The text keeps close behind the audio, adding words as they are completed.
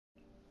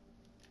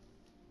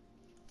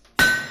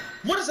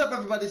What is up,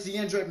 everybody? It's the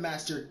Android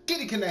Master,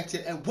 getting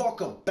connected, and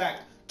welcome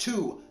back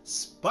to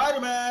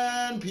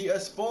Spider-Man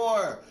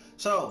PS4.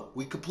 So,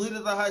 we completed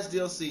the Heist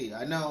DLC.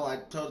 I know I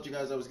told you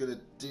guys I was going to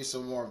do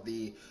some more of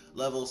the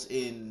levels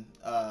in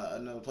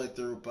another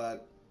playthrough,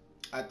 but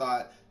I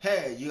thought,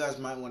 hey, you guys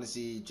might want to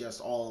see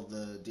just all of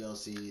the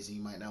DLCs, and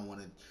you might not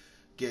want to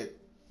get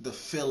the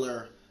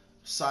filler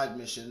side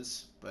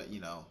missions, but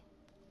you know,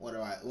 what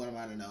am I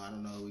to know? I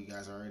don't know who you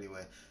guys are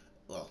anyway.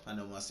 Well, I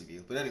know most of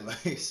you, but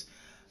anyways.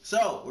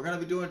 So, we're going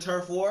to be doing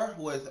Turf War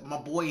with my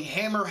boy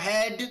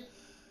Hammerhead.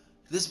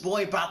 This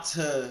boy about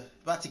to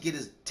get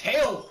his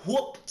tail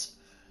whooped.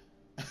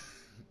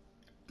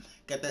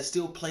 Got that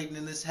steel plating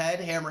in his head.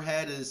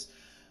 Hammerhead is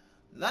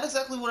not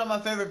exactly one of my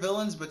favorite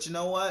villains, but you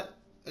know what?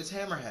 It's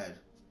Hammerhead.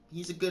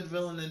 He's a good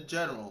villain in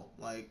general.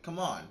 Like, come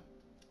on.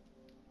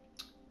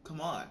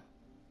 Come on.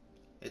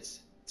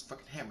 It's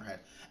fucking Hammerhead.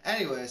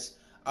 Anyways,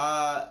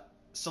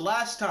 so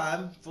last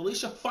time,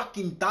 Felicia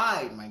fucking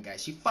died, my guy.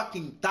 She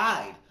fucking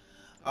died.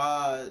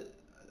 I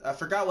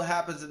forgot what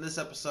happens in this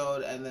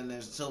episode, and then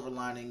there's Silver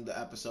Lining, the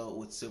episode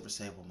with Silver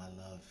Sable, my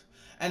love.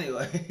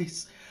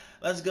 Anyways,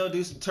 let's go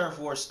do some Turf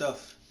War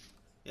stuff.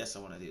 Yes, I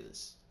want to do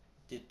this.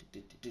 I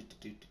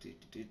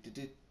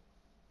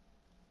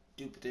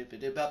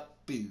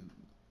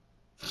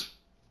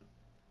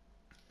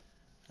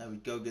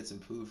would go get some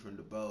food from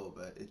the bow,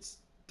 but it's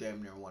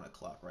damn near 1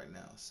 o'clock right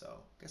now, so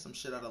guess I'm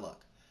shit out of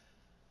luck.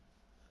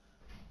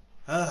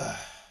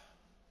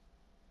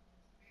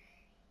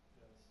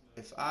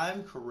 If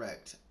I'm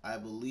correct, I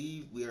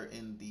believe we are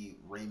in the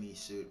Raimi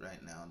suit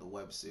right now, the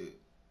web suit.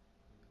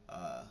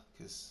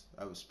 Because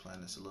I was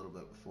playing this a little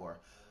bit before.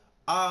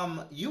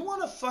 You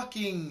want to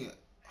fucking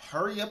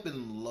hurry up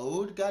and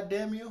load,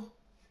 goddamn you?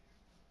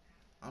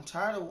 I'm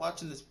tired of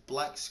watching this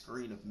black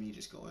screen of me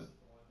just going.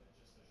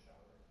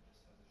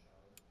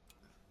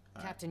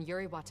 Captain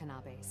Yuri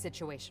Watanabe,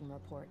 situation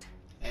report.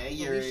 Hey,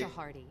 Yuri. Felicia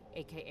Hardy,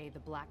 aka the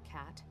Black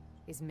Cat,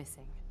 is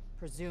missing,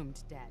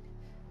 presumed dead.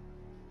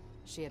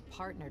 She had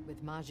partnered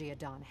with Magia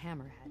Don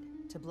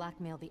Hammerhead to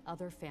blackmail the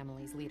other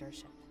family's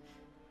leadership.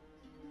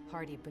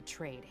 Hardy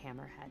betrayed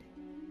Hammerhead.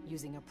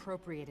 Using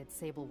appropriated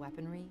Sable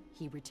weaponry,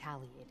 he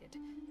retaliated.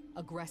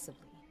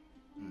 Aggressively.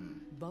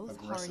 Both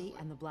Hardy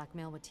and the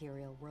blackmail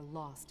material were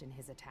lost in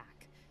his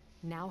attack.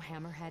 Now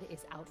Hammerhead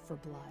is out for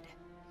blood.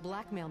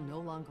 Blackmail no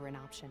longer an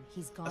option.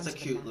 He's gone to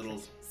the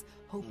mattresses,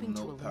 hoping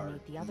to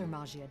eliminate the other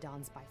Magia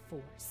Dons by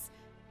force.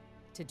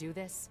 To do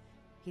this,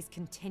 he's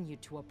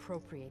continued to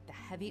appropriate the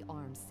heavy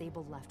arms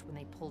Sable left when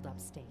they pulled up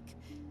stake.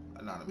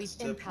 We've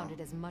impounded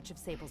as much of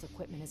Sable's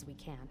equipment as we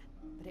can,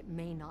 but it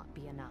may not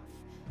be enough.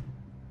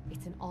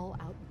 It's an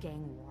all-out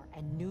gang war,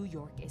 and New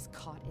York is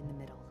caught in the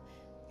middle.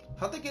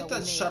 How'd they get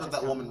that shot of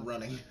that woman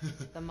running?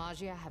 The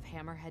Magia have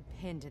Hammerhead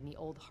pinned in the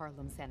old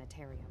Harlem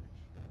sanitarium.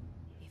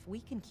 If we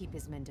can keep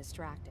his men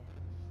distracted,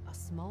 a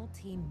small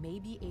team may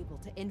be able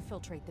to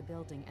infiltrate the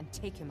building and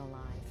take him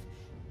alive.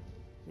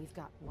 We've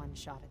got one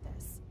shot at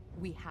this.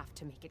 We have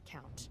to make it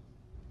count.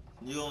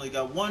 You only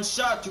got one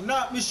shot. Do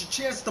not miss your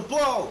chance to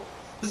blow.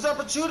 This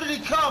opportunity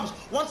comes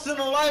once in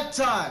a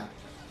lifetime.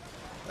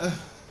 Getting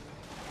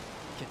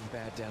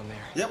bad down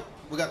there. Yep,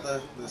 we got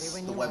the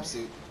web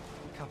suit.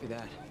 Copy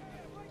that.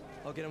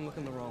 I'll get him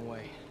looking the wrong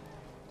way.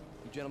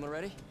 You gentlemen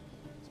ready?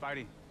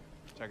 Spidey,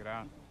 check it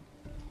out.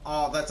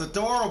 Oh, that's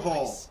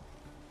adorable. Nice.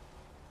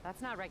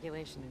 That's not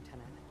regulation,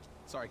 Lieutenant.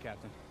 Sorry,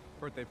 Captain.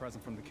 Birthday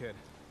present from the kid.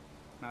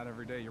 Not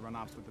every day you run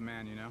ops with the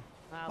man, you know?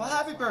 Well,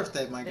 happy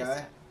birthday, my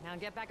guy. Now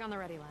get back on the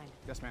ready line.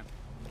 Yes, ma'am.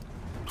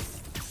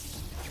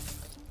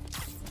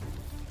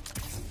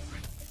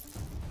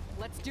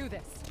 Let's do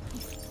this.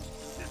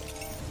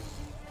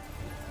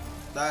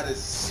 That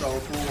is so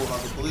cool how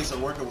the police are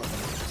working with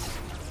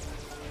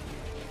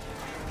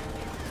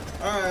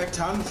him. Alright,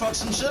 time to fuck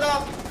some shit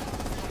up.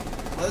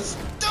 Let's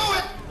do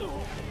it!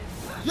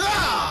 Yeah!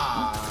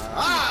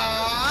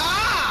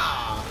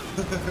 Ah!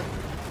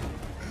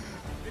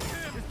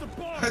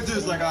 That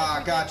dude's like,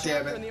 ah, god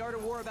damn it. In the art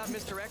of war about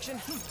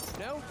misdirection?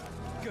 No?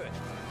 Good.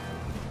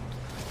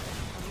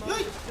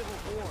 Yay! Civil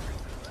war.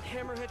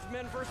 Hammerhead's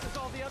men versus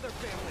all the other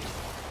families.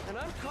 And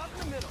I'm caught in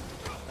the middle.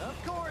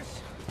 Of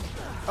course.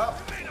 Oh.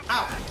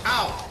 Ow!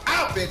 Ow!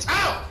 Ow, bitch!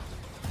 Ow!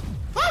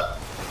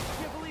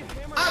 Can't believe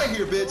Hammerhead Out of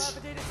here, bitch!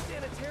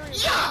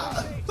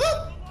 Yeah!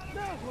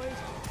 No, wait.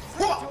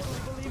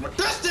 From a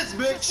distance,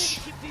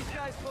 bitch! Keep these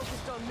guys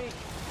focused on me,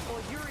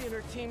 while Yuri and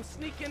her team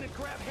sneak in and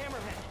grab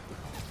Hammerhead.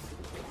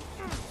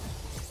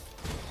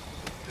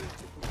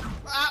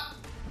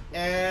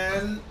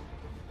 And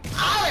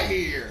out of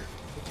here!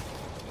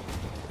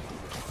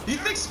 Do you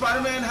think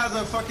Spider-Man has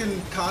a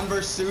fucking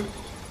Converse suit?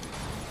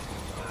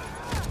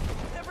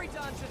 Every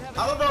Don should have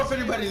I don't know if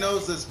anybody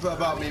knows this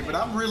about me, but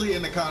I'm really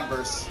into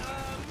Converse.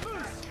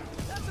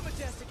 That's a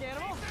majestic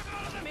animal.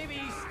 Maybe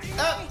he's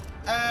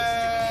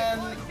and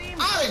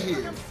out of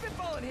here! I'm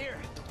spitballing here.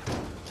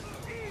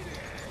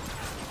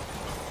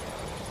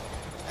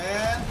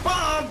 And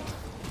bomb!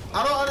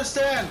 I don't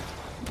understand.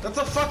 That's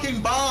a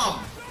fucking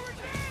bomb.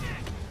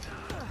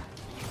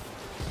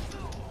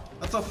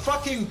 That's a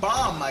fucking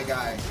bomb, my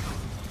guy.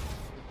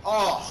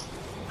 Oh,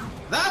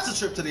 that's a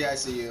trip to the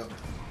ICU.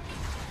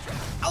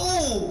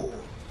 Oh,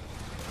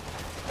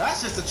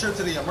 that's just a trip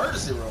to the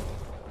emergency room.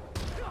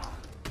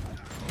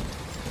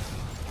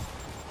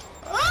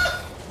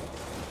 Ah,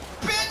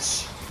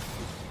 bitch!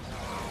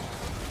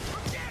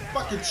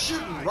 Fucking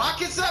shooting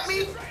rockets at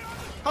me?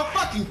 How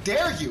fucking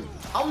dare you?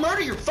 I'll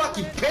murder your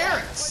fucking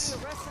parents!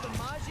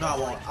 No, I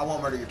won't. I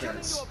won't murder your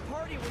parents.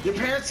 Your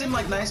parents seem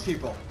like nice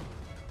people.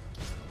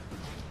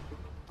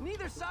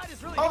 Neither side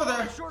is really Over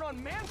there. short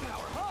on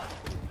manpower, huh?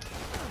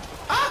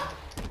 Ah!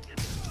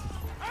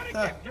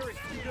 You're as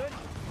good.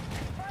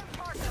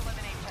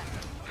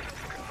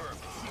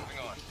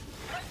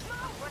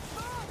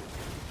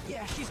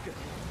 Yeah, she's good.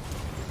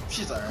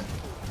 She's alright.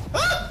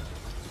 Ah!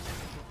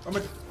 I'm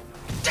a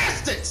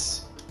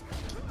distance!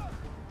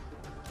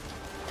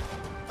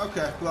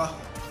 Okay, well.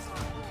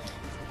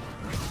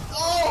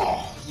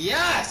 Oh,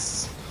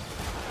 yes!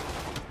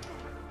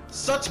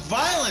 Such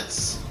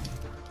violence!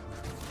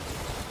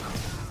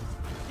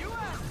 You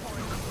asked for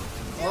it.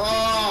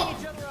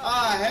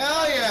 Oh,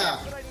 hell yeah!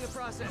 Expediting the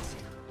process.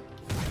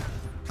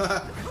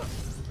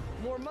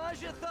 More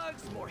Magia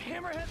thugs, more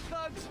Hammerhead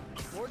thugs,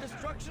 more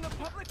destruction of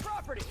public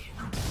property.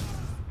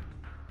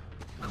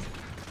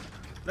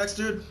 Next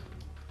dude.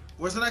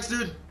 Where's the next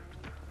dude?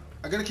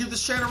 I gotta keep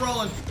this channel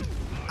rolling.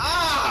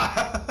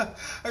 Ah!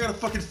 I got a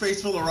fucking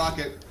face full of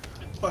rocket.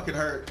 Fucking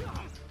hurt.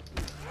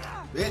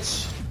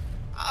 Bitch.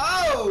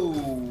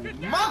 Oh!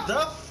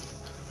 Motherfucker!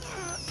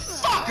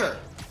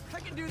 I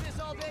can do this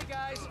all day,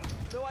 guys.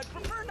 Though I'd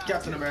prefer not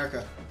Captain to.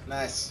 America.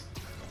 Nice.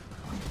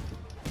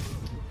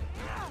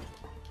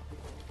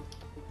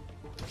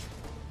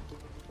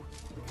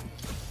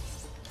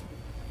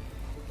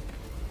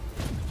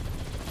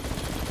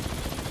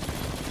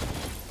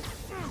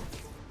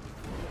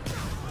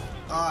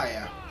 Oh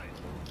yeah.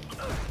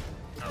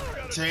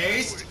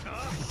 Taste.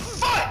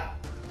 Fight!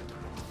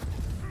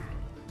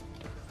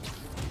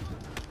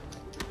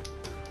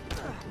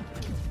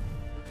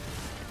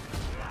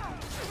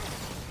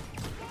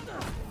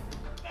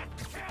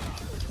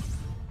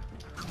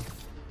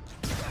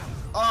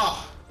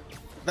 Oh,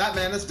 that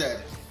man is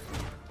dead.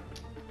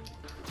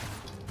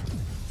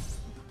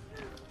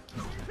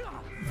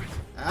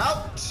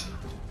 Out.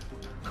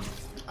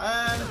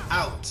 And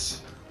out.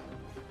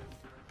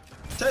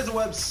 Taser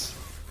webs.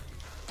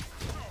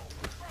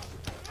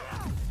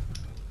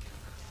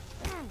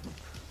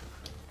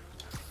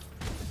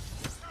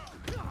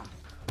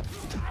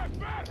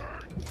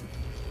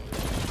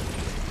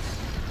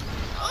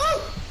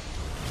 Oh!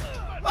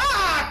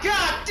 Ah,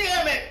 god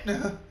damn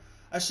it!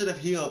 I should have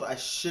healed. I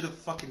should have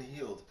fucking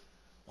healed.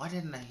 Why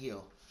didn't I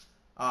heal?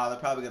 Ah, they're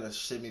probably gonna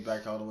shit me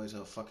back all the way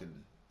to a fucking...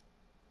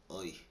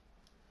 Oi.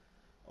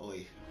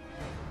 Oi.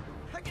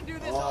 I can do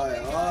this all day,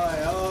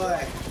 guys. Oi, oi,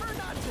 I prefer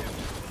not to.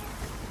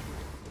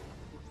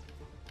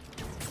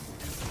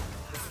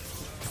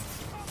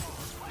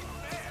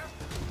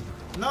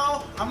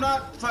 No, I'm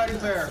not fighting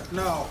fair.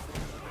 No.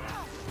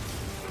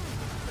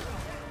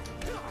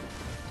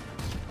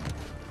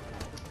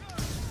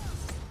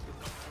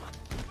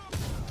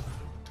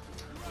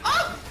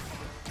 Ah!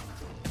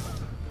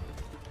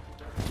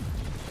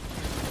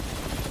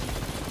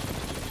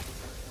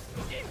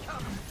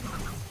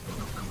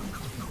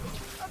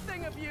 A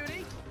thing of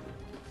beauty.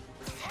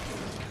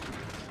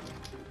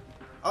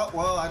 Oh,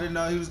 well, I didn't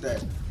know he was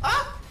dead.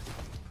 Ah!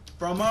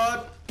 From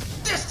a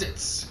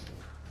distance.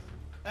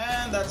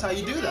 And that's how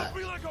you do that.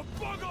 Be like a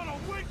bug on a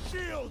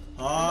windshield.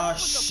 Oh, Enough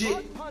with the shit.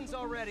 bug puns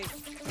already.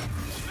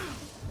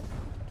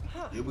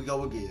 Here we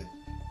go again.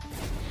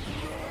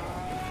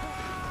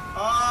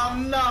 Oh,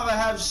 no, they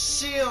have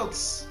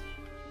shields.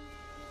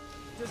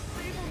 Does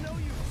Sable know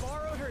you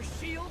borrowed her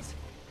shields?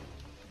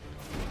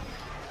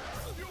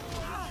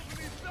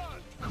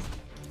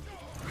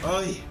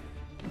 Oh, yeah.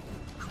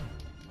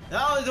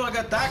 Not only do I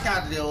got that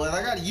guy to deal with,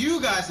 I got you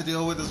guys to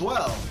deal with as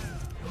well.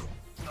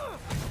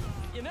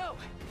 You know,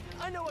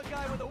 I know a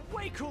guy with a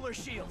way cooler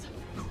shield.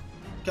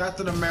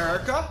 Captain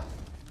America?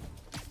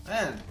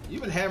 Man,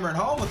 you've been hammering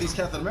home with these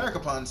Captain America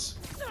puns.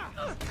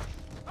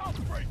 I'll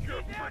break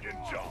your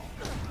friggin' jaw.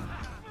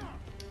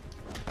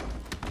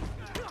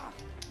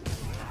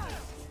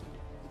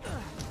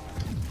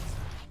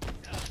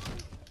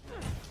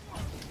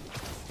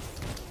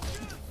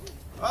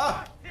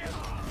 Ah!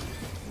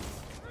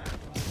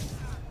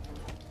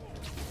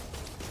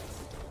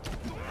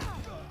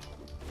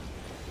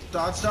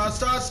 Dodge, dodge,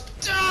 dodge,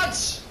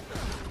 dodge!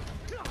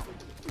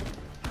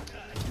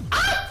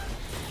 Ah!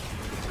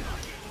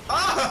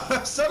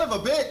 Ah! Son of a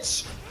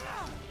bitch!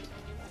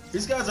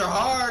 These guys are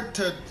hard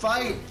to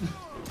fight.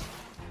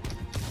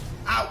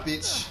 Out,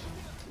 bitch!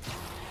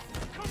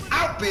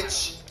 Out,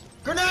 bitch!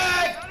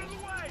 Grenade!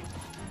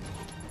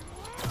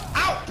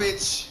 Out,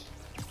 bitch!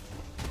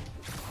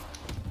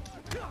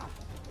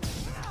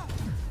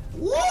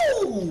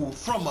 Woo!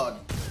 From a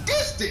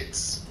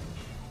distance!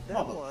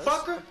 That was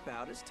Motherfucker!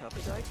 about as tough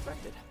as I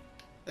expected.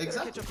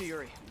 Exactly. Catch up to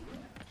Yuri.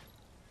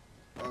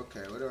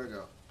 Okay, where do I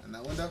go? In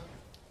that window?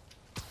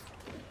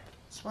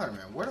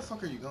 Spider-Man, where the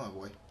fuck are you going,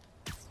 boy?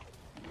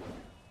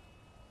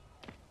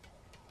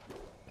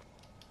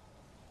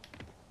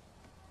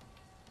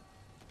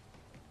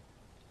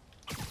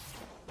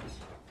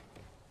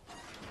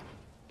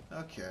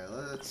 Okay,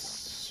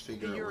 let's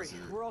figure Hey, out Yuri, what's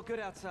here. we're all good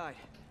outside.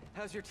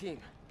 How's your team?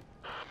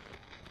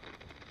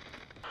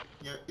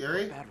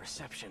 Yuri? Bad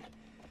reception.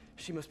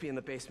 She must be in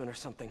the basement or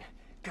something.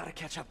 Gotta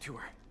catch up to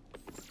her.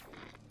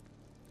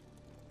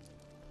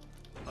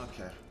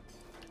 Okay.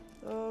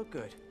 Oh,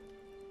 good.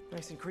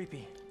 Nice and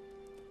creepy.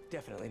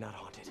 Definitely not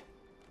haunted.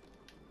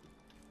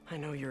 I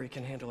know Yuri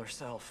can handle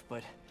herself,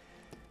 but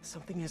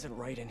something isn't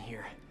right in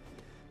here.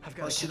 I've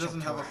got to catch up to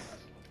her.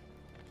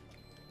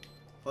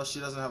 Plus, she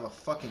doesn't have a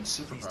fucking Please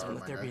superpower, don't my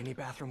let there guy. be any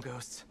bathroom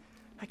ghosts.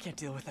 I can't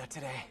deal with that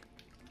today.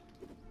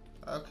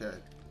 Okay.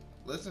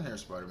 Listen here,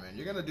 Spider-Man.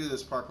 You're gonna do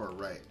this parkour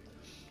right.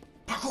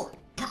 Parkour!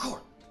 Parkour!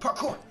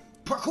 Parkour!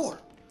 Parkour!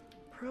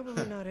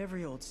 Probably not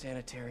every old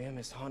sanitarium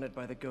is haunted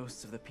by the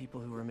ghosts of the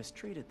people who were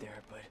mistreated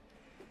there, but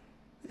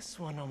this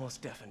one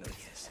almost definitely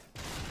is.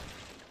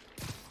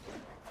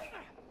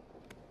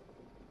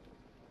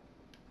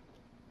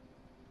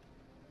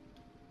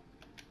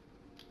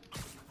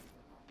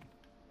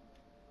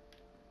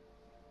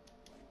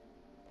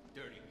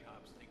 Dirty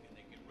cops thinking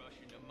they can rush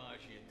into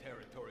Maggia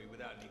territory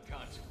without any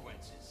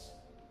consequences.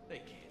 They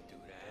can't do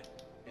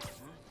that.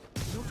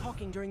 No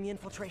talking during the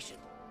infiltration.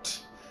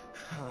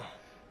 Huh.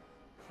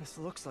 This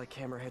looks like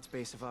Hammerhead's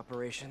base of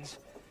operations,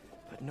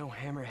 but no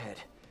Hammerhead,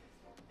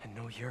 and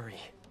no Yuri.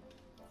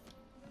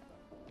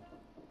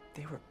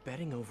 They were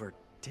betting over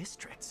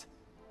districts.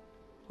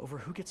 Over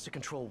who gets to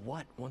control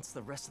what once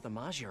the rest of the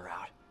Maggia are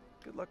out.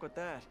 Good luck with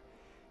that.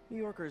 New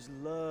Yorkers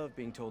love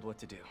being told what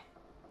to do.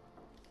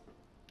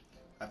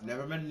 I've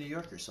never met a New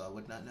Yorker, so I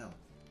would not know.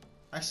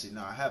 Actually,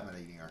 no, I have met a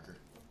New Yorker.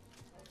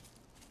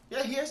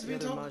 Yeah, he has to be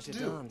told what to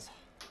do.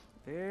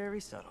 Very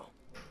subtle.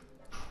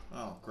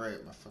 Oh,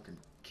 great. My fucking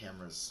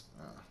camera's...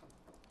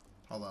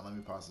 Hold on, let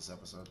me pause this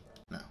episode.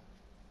 No.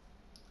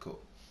 Cool.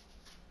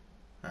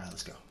 Alright,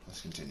 let's go. Let's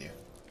continue.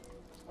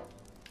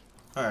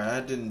 Alright,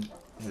 I didn't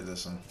hear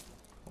this one.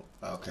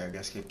 Okay, I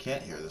guess I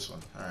can't hear this one.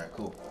 Alright,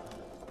 cool.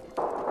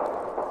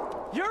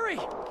 Yuri!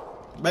 Bang,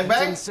 That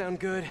bang! didn't sound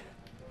good.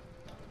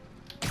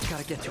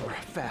 Gotta get to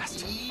her,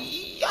 fast.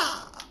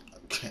 Yeah!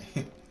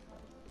 Okay.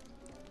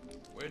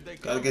 Where'd they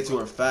Gotta come get to from?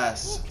 her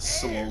fast.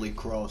 Slowly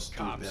crawls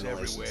through the Cops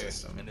ventilation everywhere,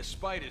 system. and the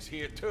spider's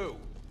here too.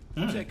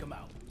 We'll take them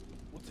out.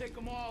 We'll take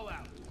them all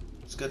out.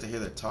 It's good to hear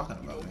they're talking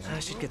about me. I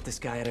should get this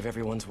guy out of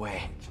everyone's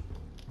way.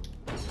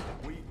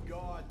 We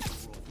guard the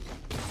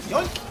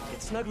room. Yoink!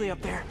 Get snugly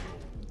up there.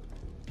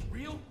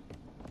 Real?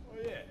 Oh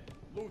yeah,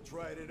 Lou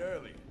tried it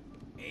earlier.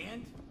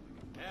 And?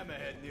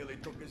 Hammerhead nearly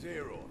took his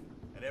ear off,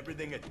 and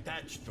everything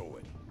attached to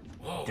it.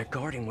 Whoa. They're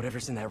guarding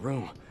whatever's in that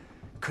room.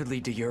 Could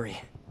lead to Yuri.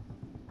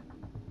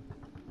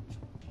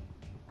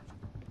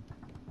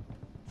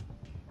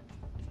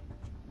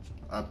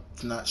 I'm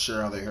not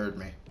sure how they heard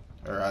me.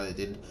 Or how they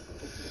didn't.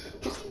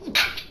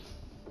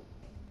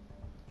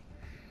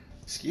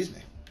 Excuse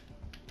me.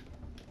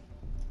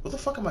 Where the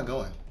fuck am I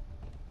going?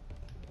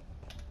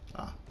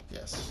 Ah,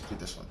 yes. Do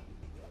this one.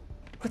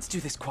 Let's do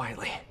this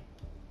quietly.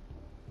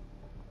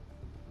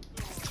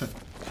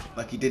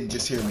 Like he didn't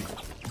just hear me.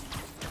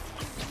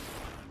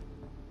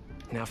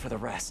 Now for the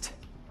rest.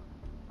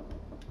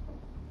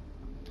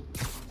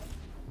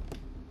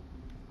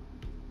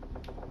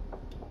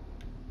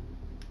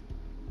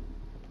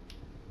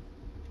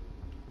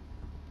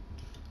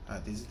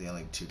 These are the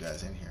only two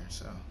guys in here,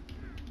 so.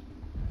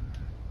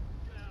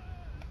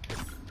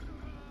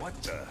 What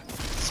the?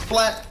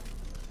 Splat!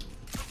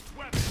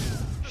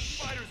 Weapons! The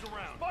spider's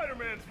around!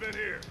 Spider-Man's been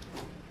here!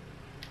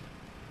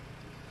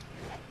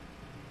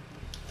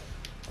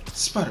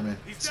 Spider-Man!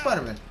 He's down.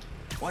 Spider-Man!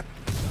 What?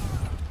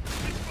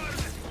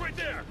 Spider-Man, right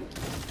there!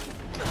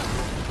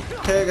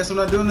 Okay, I guess I'm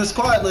not doing this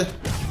quietly.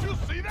 Did you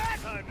see that?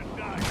 Time to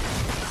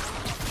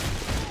die!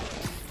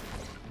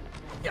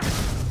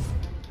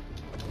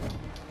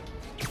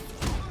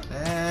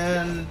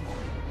 And...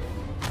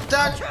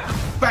 Dodge!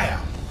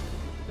 Bam!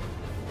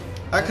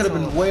 That could have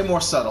been way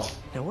more subtle.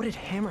 Now what did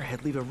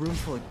Hammerhead leave a room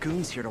full of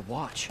goons here to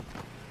watch?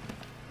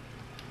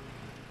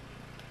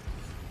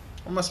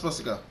 Where am I supposed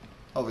to go?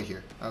 Over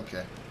here.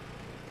 Okay.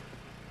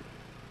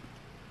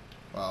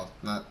 Well,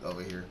 not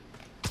over here.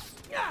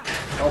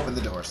 Open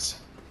the doors.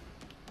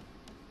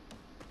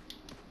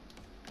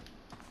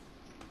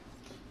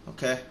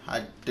 Okay,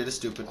 I did a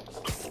stupid.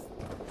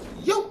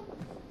 Yo!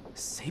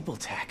 Sable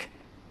tech.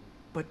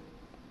 But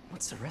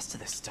what's the rest of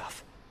this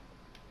stuff?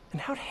 And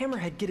how'd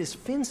Hammerhead get his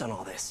fins on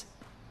all this?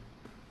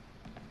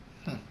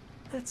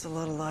 That's a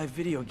lot of live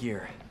video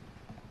gear.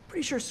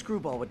 Pretty sure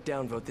Screwball would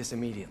downvote this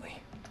immediately.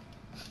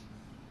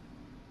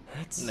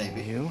 That's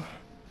Maybe. new.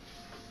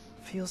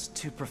 Feels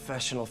too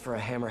professional for a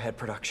Hammerhead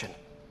production.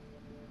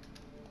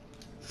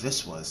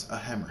 This was a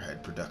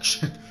Hammerhead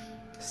production.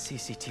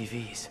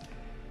 CCTVs.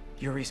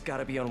 Yuri's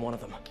gotta be on one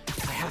of them.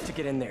 I have to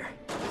get in there.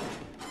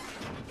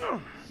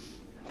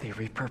 They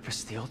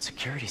repurposed the old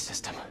security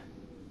system.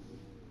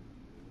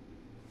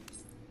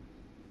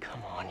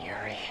 Come on,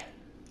 Yuri.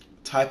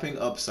 Typing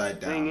upside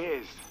Thing down.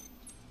 is,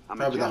 I'm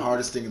Probably a the gentleman.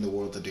 hardest thing in the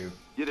world to do.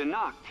 You'd have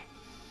knocked.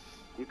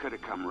 You could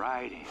have come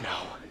right in.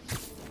 No.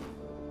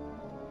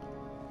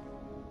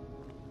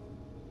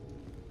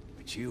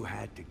 But you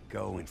had to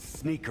go and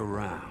sneak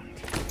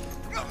around.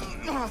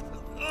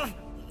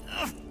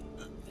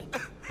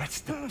 That's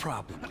the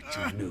problem with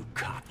you new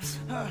cops.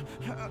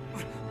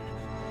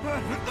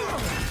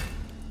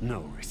 No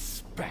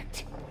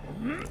respect.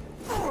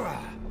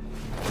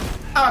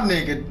 Our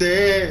nigga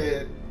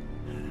dead.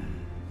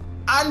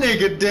 Our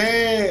nigga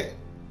dead.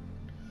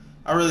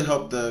 I really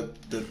hope the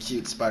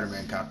cute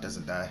Spider-Man cop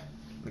doesn't die.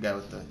 The guy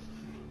with the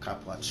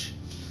cop watch.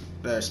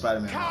 There,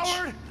 Spider-Man watch.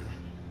 Coward!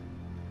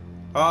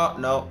 Oh,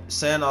 no.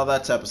 Saying all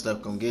that type of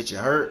stuff gonna get you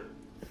hurt.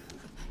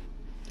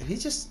 Did he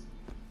just...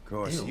 Of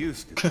course, Ew.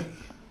 used to be.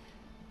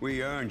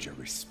 We earned your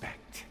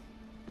respect.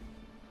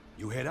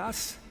 You hit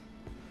us,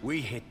 we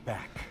hit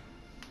back.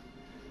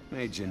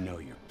 Made you know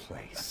your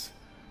place.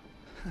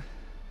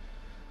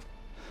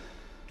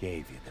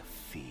 Gave you the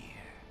fear.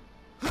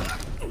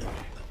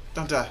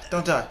 Don't die.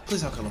 Don't die.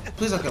 Please don't kill him.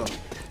 Please don't kill him.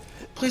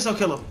 Please don't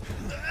kill him.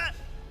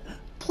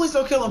 Please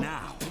don't kill him.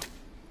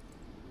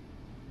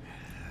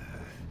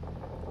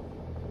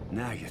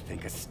 Now you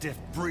think a stiff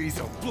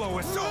breeze will blow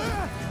us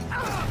over?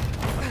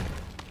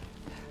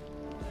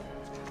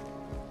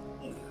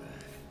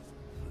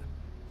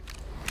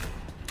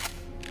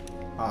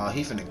 Aw,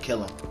 he finna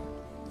kill him.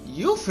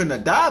 You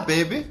finna die,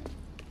 baby.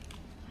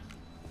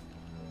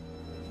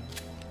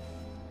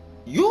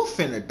 You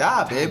finna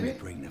die, baby. Time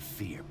to bring the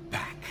fear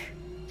back.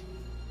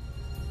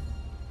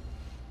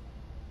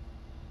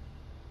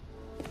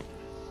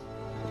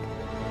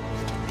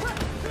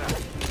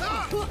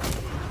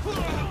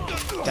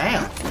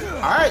 Damn.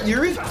 Alright,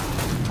 Yuri.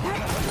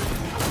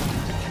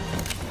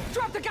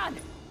 Drop the gun!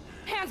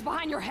 Hands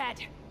behind your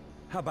head!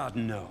 How about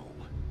no?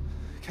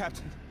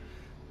 Captain,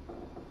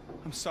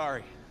 I'm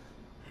sorry.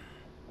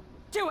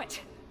 Do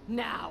it!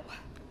 Now!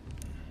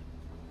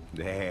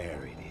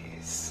 There it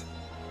is.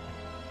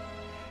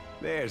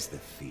 There's the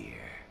fear.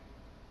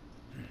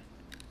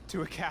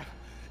 Do it, Cap.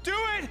 Do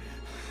it!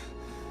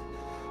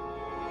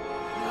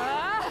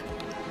 Ah!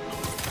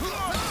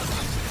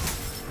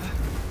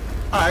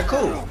 Alright,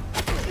 cool.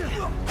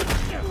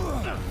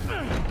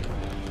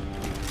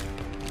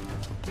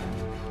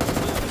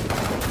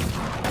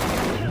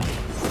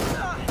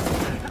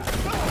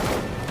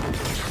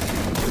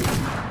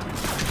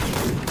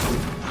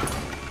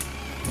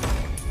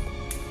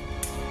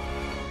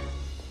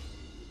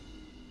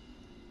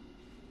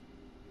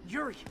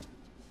 Yuri!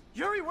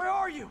 Yuri, where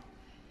are you?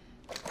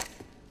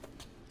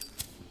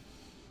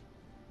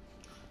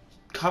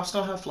 Cops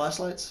don't have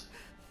flashlights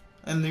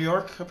in New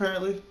York,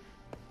 apparently.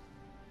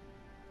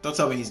 Don't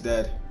tell me he's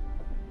dead.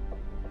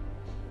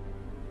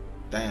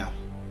 Damn.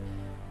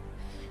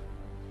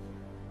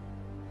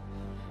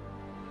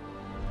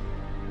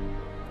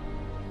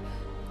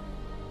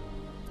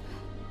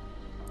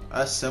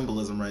 That's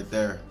symbolism right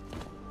there.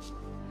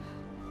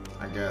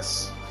 I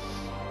guess.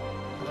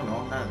 I don't know,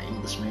 I'm not an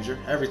English major.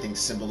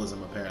 Everything's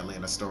symbolism apparently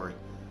in a story.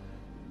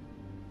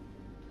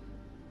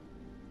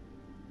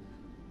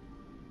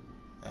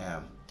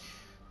 Damn.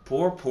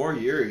 Poor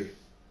Yuri.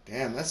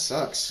 Damn, that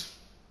sucks.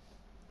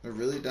 It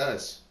really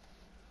does.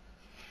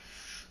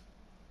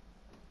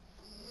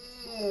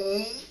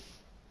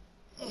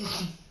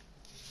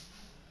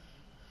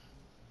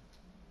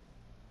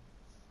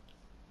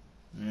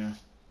 Yeah.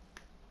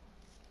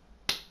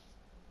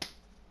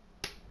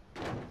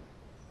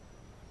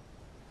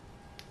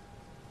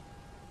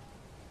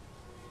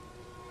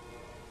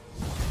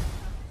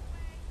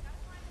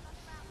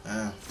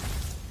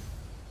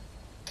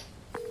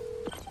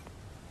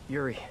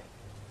 Yuri,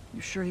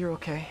 you sure you're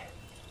okay?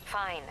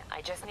 Fine,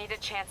 I just need a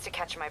chance to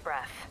catch my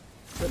breath.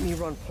 Let me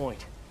run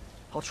point.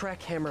 I'll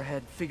track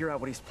Hammerhead, figure out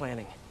what he's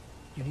planning.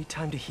 You need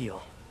time to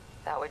heal.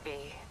 That would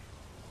be...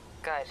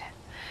 good.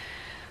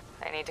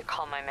 I need to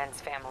call my men's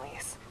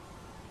families.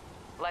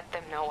 Let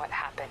them know what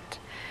happened.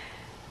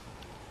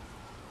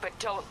 But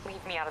don't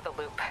leave me out of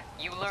the loop.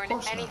 You learn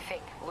course not.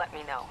 anything, let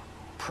me know.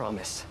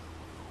 Promise.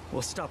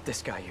 We'll stop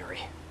this guy, Yuri.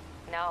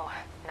 No,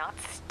 not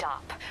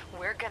stop.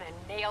 We're gonna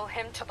nail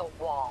him to the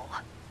wall.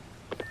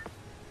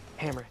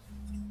 Hammer.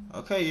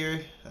 Okay,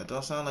 Yuri. That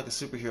don't sound like a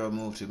superhero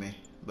move to me.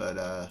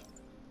 But,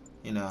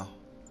 you know,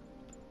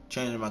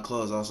 changing my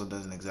clothes also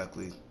doesn't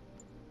exactly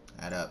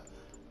add up.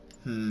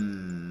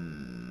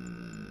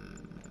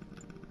 Iron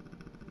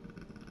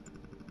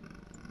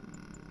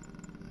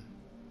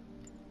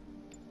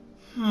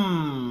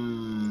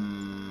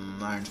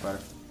Spider.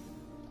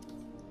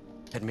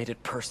 Had made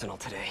it personal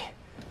today.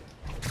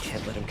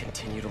 Can't let him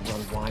continue to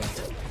run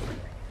wild.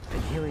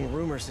 Been hearing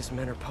rumors his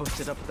men are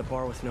posted up at the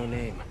bar with no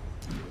name.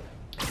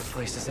 Good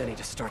place as any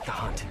to start the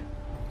hunt.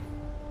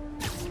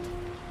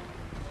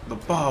 The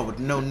bar with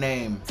no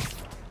name.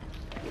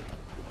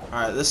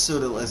 Alright, this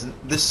Soodle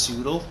isn't... This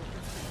Soodle?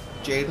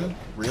 Jaden?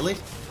 Really?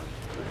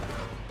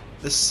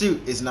 This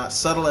suit is not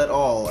subtle at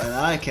all, and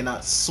I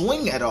cannot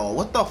swing at all.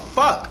 What the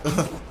fuck?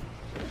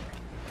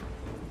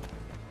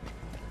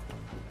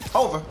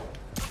 Over.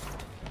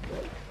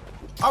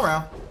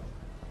 Around.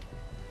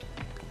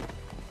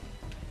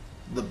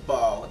 The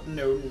bar with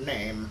no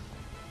name.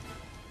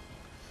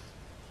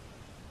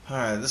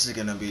 Alright, this is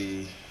gonna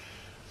be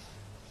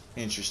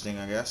interesting,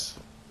 I guess.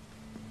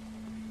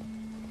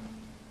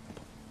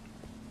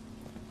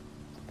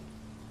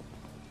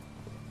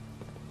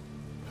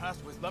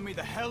 Let me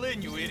the hell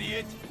in, you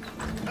idiot!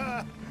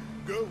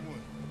 Good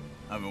one.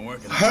 I've been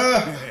working on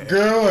Ha!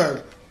 Good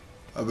one.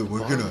 I've been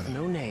working Bar on with it.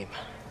 no name.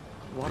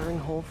 Watering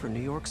hole for New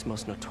York's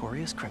most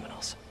notorious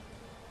criminals.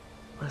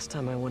 Last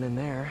time I went in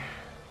there,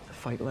 the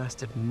fight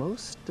lasted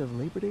most of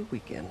Labor Day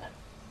weekend.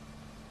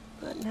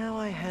 But now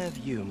I have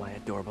you, my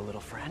adorable little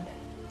friend.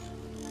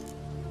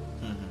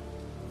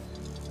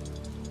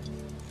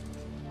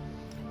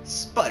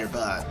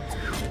 Spider-Bot.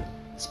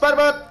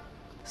 Spider-Bot!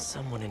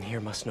 Someone in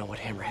here must know what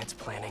Hammerhead's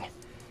planning.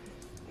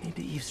 Need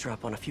to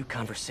eavesdrop on a few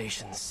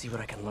conversations, see what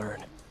I can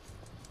learn.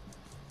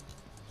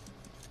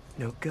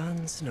 No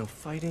guns, no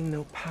fighting,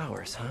 no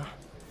powers, huh?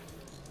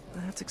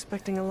 That's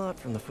expecting a lot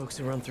from the folks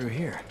who run through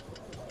here.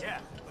 Yeah,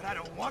 but I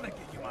don't want to give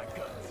you my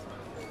guns.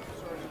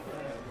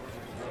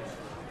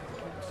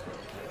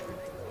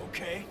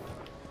 Okay?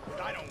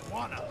 But I don't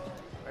wanna.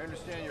 I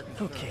understand your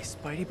concern. Okay,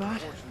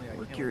 Spidey-Bot,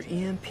 work your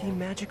EMP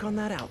magic on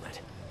that outlet.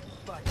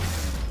 But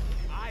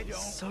I don't.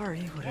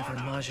 Sorry, whatever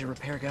Maggia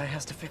repair guy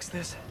has to fix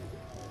this.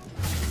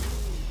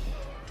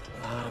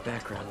 A lot of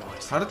background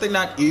noise. How did they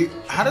not hear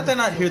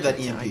that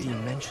The EMP? ID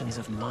mentions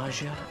of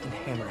Maggia and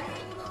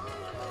Hammerhead.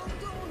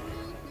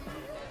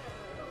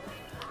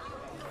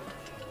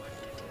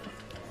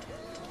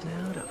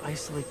 Now to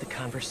isolate the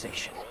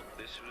conversation.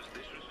 This was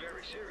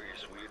very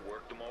serious. We had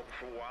worked him over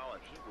for a while,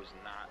 and he was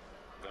not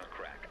gonna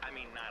crack. I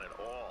mean, not at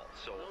all.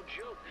 So no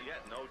joke. Yeah,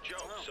 no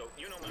joke. So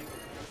you know.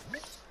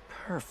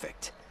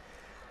 Perfect.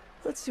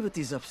 Let's see what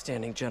these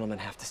upstanding gentlemen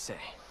have to say.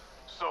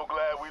 So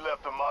glad we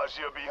left the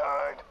Maggia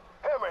behind.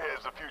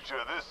 Hammerhead's the future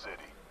of this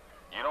city.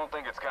 You don't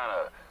think it's kind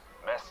of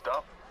messed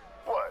up?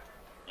 What?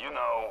 You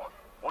know,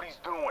 what he's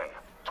doing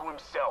to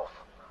himself.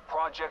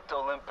 Project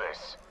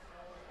Olympus.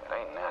 It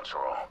ain't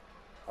natural.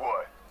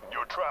 What?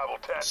 Your tribal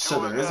tattoo?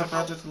 So there is a natural?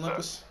 Project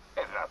Olympus?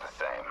 It's not the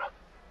same.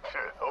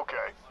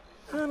 Okay.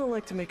 I don't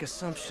like to make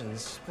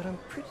assumptions, but I'm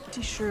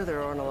pretty sure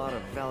there aren't a lot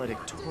of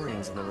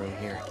valedictorians in the room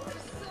here.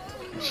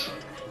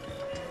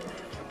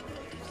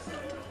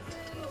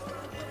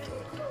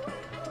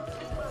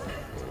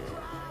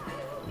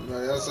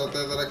 Anybody else out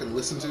there that I can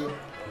listen to?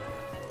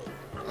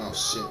 Oh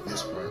shit,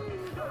 this part.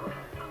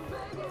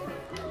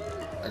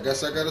 I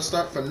guess I gotta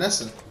start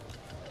finessing.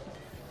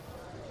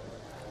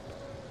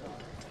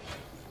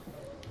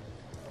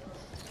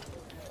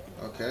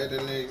 Okay,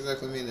 didn't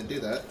exactly mean to do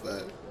that,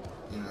 but,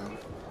 you know.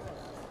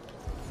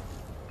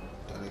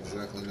 Don't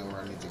exactly know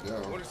where I need to go.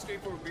 Want to stay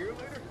for a beer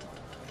later?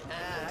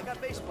 I got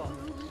baseball.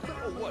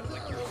 Oh, what?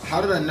 Like your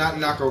How did I not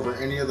knock over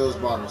any of those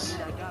bottles?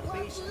 I got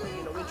baseball,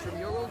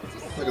 intramural.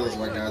 Look at those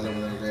white guys over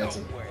there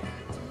dancing.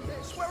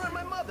 Swear on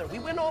my mother, we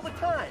win all the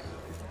time.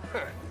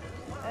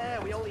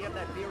 We only have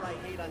that beer I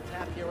hate on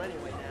tap here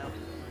anyway now.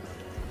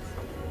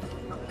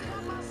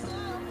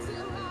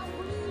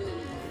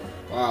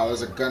 Wow,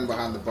 there's a gun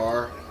behind the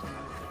bar.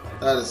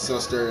 That is so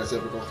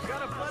stereotypical.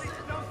 Got a bloody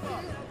stump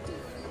up.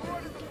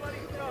 What is the bloody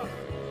stump?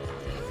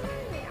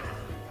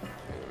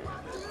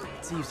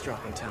 It's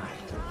eavesdropping time.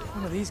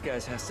 One of these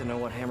guys has to know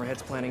what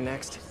Hammerhead's planning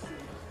next.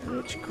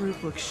 Which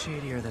group looks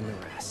shadier than the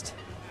rest?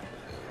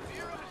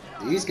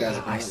 These guys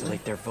are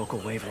Isolate their vocal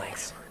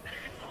wavelengths.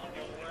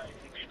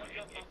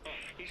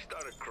 He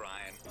started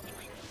crying.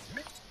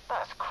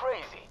 That's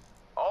crazy.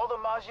 All the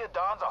Maggia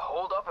Dons are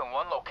holed up in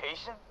one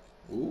location?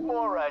 Ooh.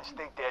 Morons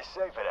think they're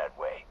safer that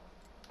way.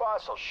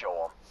 Boss will show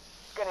them.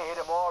 Gonna hit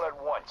them all at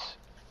once.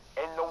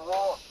 In the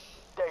war,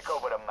 take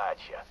over the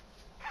Maggia.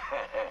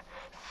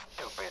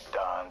 Stupid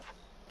Dons.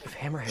 If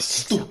Hammerhead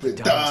takes out Stupid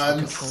the Dons, they'll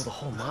Dons. control the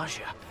whole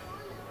Maggia.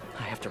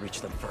 I have to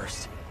reach them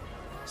first.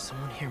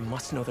 Someone here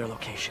must know their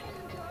location.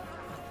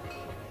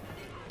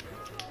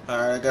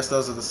 Alright, I guess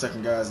those are the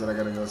second guys that I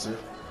gotta go to.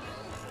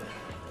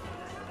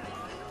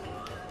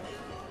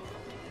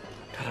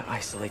 Gotta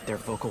isolate their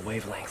vocal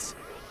wavelengths.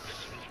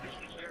 This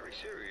was very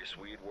serious.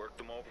 We had worked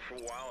him over for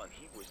a while, and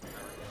he was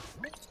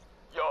not.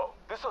 Yo,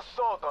 this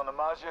assault on the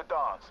Maggia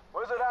Dons.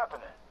 Where's it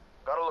happening?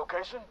 Got a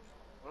location?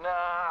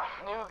 Nah,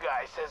 new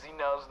guy says he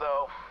knows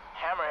though.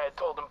 Hammerhead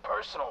told him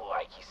personal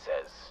like he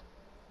says.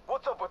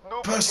 What's up with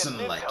new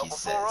Personal like he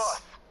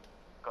says.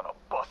 Gonna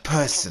bust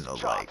Personal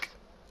his like.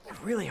 I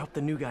really hope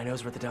the new guy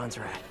knows where the Dons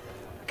are at.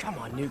 Come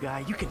on, new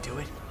guy, you can do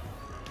it.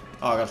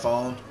 Oh, I gotta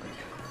follow him.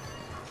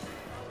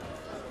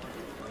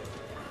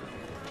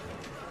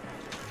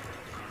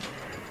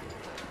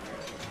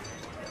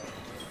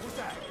 Who's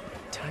that?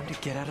 Time to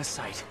get out of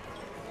sight.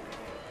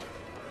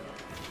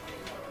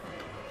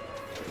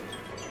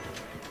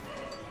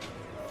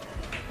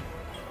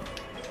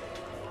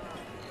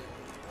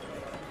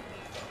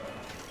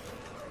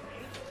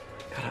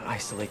 Gotta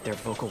isolate their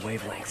vocal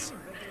wavelengths.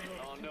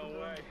 Oh, no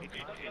way.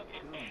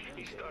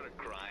 He started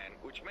crying,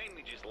 which made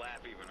me just laugh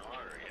even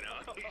harder, you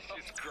know?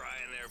 He's just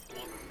crying there,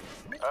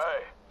 blubbering.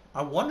 Hey.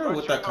 I wonder don't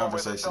what you that know where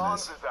conversation the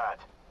Dons is. at?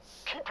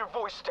 Keep your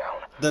voice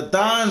down. The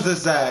Dons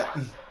is at.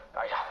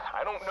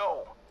 I don't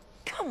know.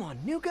 Come on,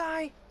 new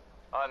guy.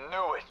 I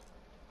knew it.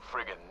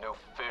 Friggin' new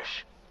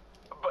fish.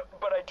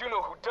 But I do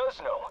know who does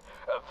know.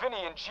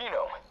 Vinny and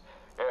Gino.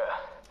 Yeah.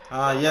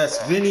 Ah,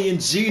 yes, Vinny and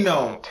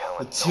Gino,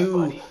 the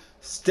two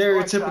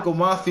Stereotypical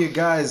mafia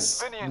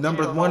guys,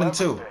 number 1 and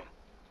 2.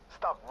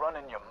 Stop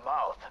running your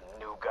mouth,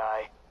 new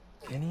guy.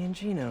 Vinny and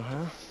Gino,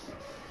 huh?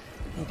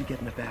 Need to get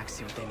in the back,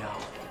 see what they know.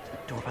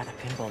 Door by the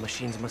pinball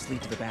machines must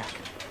lead to the back.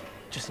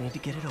 Just need to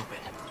get it open.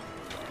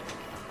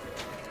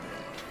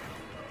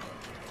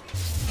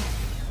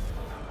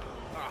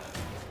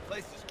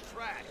 Place is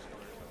trash.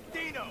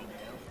 Dino!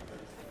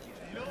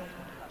 Dino?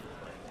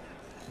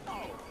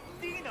 Oh,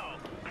 Dino!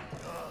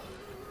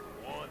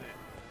 Wanted.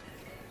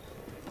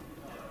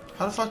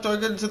 How the fuck do I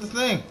get into the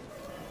thing?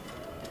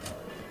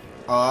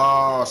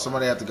 Oh,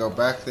 somebody had to go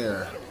back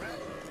there.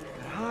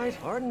 Hide,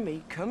 pardon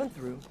me, coming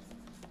through.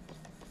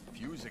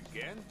 Fuse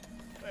again?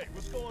 Hey,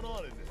 what's going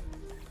on in there?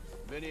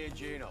 Vinny and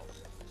Gino.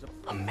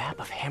 A map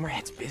of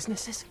Hammerhead's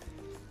businesses?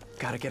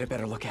 Gotta get a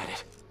better look at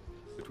it.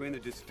 Between the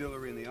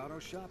distillery and the auto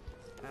shop,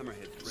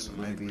 Hammerhead's So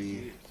been running for maybe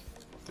years.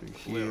 through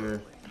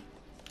here.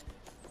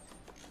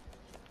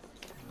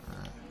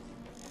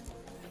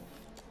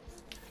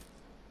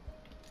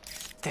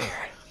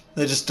 There.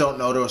 They just don't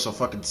know there was a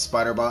fucking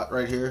spider bot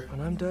right here. When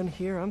I'm done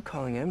here, I'm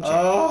calling MJ.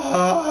 Oh,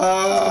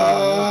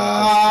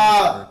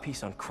 a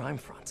piece on crime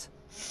fronts.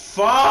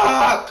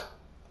 Fuck!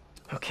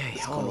 Okay,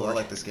 It's all cool. I right.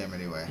 like this game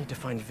anyway. Need to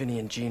find Vinny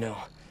and Gino.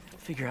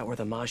 Figure out where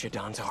the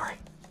Majidons are.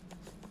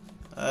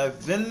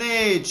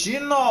 Vinny,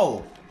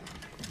 Gino!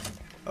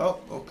 Oh,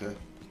 okay.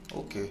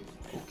 Okay.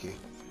 Okay.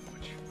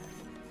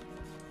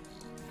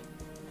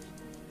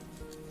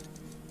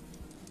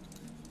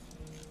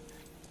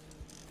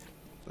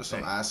 There's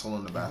some asshole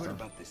in the You heard bathroom.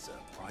 about this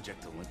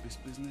Project Olympus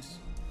business?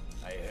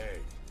 I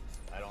heard.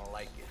 I don't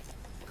like it.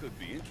 Could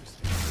be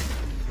interesting.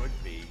 Could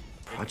be.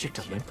 Project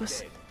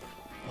Olympus?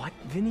 What?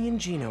 Vinny and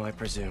Gino, I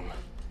presume.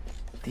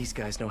 These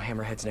guys know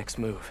Hammerhead's next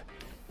move.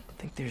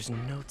 Think there's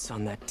notes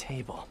on that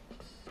table.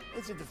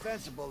 It's a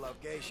defensible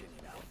location,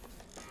 you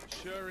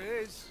know. Sure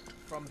is.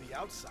 From the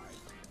outside.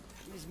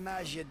 These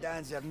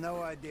Majidons have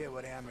no idea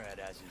what Hammerhead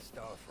has in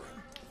store for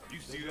them. You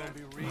see that?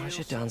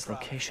 Majidon's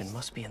location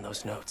must be in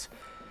those notes.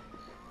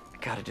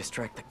 Gotta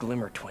distract the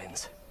Glimmer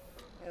twins.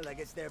 Yeah, like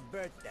it's their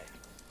birthday.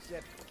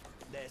 Except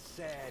they're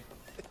sad.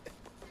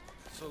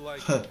 So,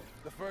 like,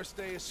 the first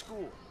day of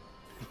school.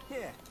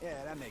 Yeah,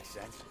 that makes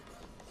sense.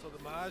 So the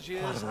A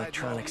Magias lot of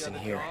electronics in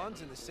here.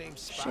 in the same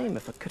spot. Shame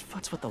if it could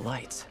futz with the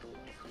lights.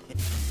 You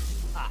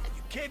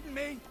kidding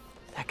me?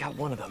 That got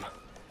one of them.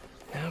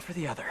 Now for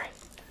the other.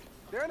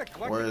 They're in a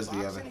collecting Where is the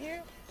box other? in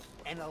here?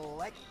 An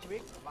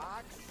electric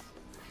box?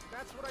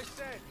 That's what I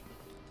said.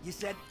 You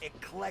said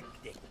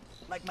eclectic.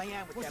 Like my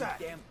aunt with What's them that?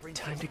 damn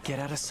princes. Time to get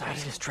out of sight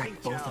and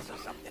distract both of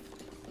them.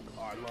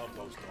 Oh, I love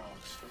those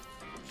dogs.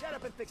 Shut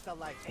up and fix the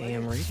lights.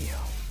 AM radio.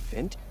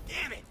 Vint?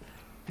 Damn it!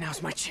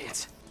 Now's my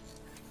chance.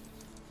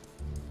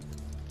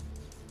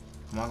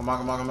 Come on, come on,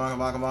 come on, come on,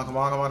 come on, come on, come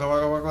on, come on, come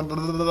on, come on, come on,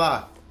 blah, blah,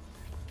 blah.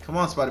 Come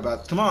on,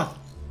 Spidey-Bot. Come on.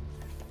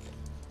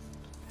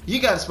 You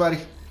got it,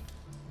 Spidey.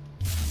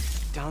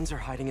 Dons are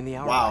hiding in the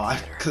hour. Wow, I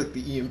clicked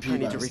the EMP. I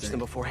need by to reach mistake. them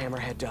before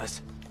Hammerhead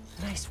does.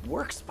 Nice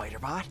work,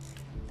 Spider-Bot.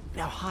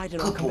 Now hide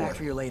and I'll Good come boy. back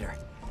for you later.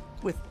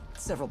 With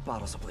several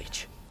bottles of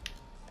bleach.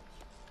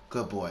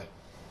 Good boy.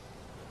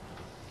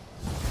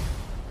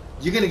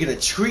 You're gonna get a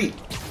treat.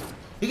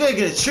 You're gonna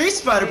get a treat,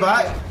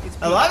 Spider-Bot.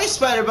 I love you,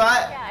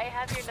 Spider-Bot. Yeah, I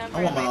have your number.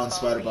 I want in my own phone.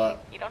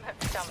 Spider-Bot. You don't have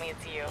to tell me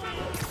it's you.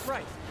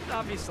 Right,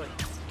 obviously.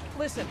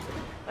 Listen,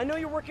 I know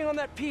you're working on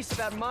that piece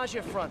about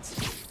Magia fronts.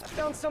 I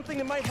found something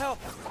that might help.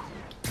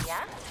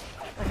 Yeah?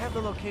 I have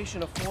the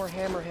location of 4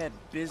 Hammerhead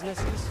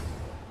businesses,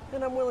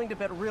 and I'm willing to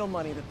bet real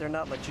money that they're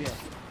not legit.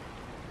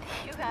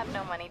 You have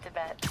no money to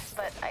bet,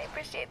 but I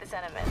appreciate the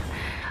sentiment.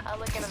 I'll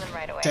look into them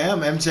right away.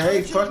 Damn,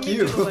 MJ, fuck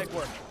you.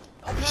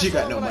 She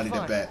got no money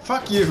to bet.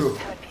 Fuck you.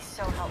 That would be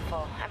so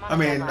helpful. I'm on I a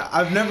mean, deadline.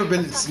 I've never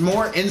been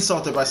more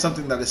insulted by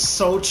something that is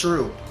so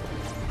true.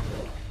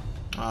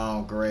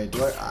 Oh, great.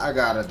 I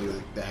gotta do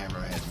the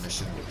Hammerhead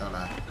mission, don't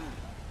I?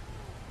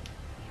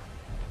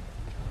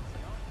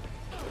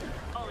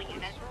 All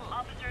units,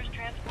 officers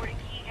transporting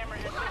key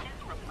Hammerhead witness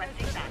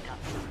requesting backup.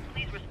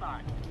 Please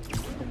respond.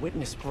 A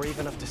witness brave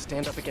enough to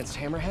stand up against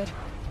Hammerhead?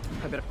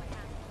 I better...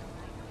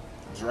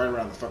 It's right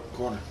around the fucking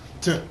corner.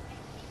 I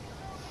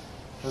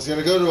was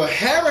gonna go to a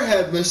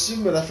Hammerhead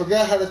mission, but I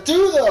forgot how to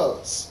do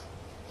those.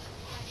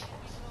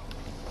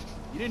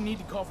 You didn't need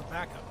to call for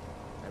backup.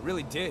 I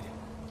really did.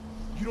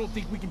 You don't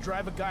think we can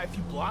drive a guy a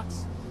few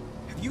blocks?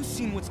 Have you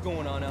seen what's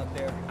going on out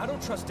there? I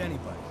don't trust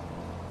anybody.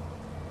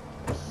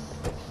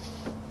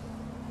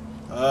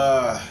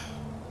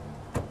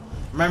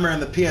 Remember in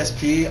the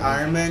PSP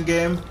Iron Man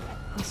game?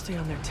 I'll stay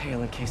on their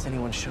tail in case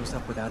anyone shows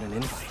up without an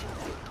invite.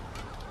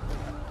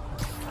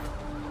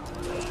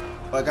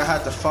 Like I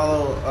had to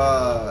follow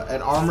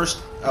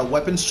a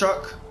weapons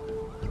truck,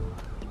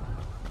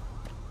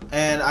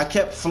 and I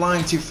kept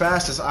flying too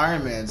fast as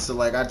Iron Man, so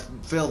like I'd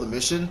fail the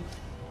mission,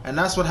 and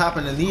that's what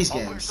happened in these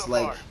games.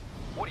 Like,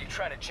 what are you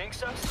trying to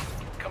jinx us?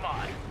 Come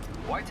on,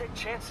 why take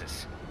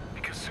chances?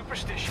 Because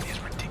superstition is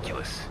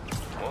ridiculous.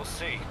 We'll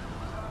see.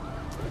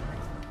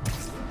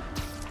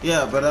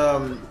 yeah, but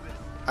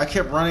I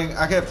kept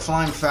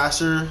flying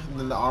faster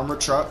than the armor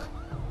truck,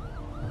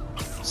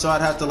 so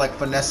I'd have to like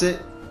finesse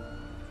it.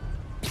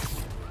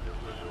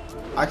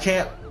 I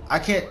can't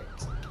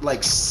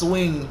like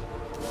swing.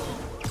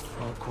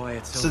 All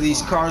quiet so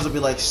these cars will be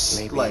like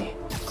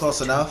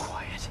close enough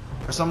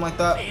or something like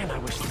that. Man, I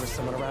wish there was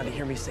someone around to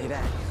hear me say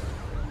that.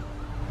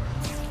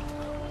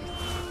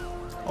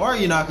 Or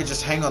you know, I could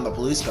just hang on the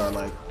police car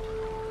like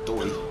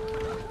dory.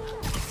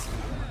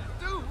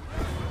 Dude,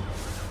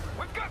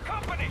 we've got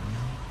company.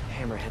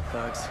 Hammerhead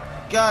thugs.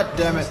 God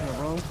damn it. In the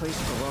wrong place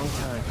at the wrong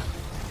time.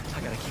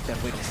 I gotta keep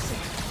that witness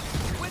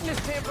safe. Witness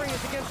tampering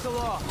is against the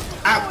law.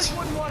 Out!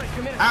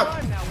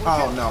 Out!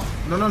 Oh no.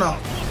 No, no, no.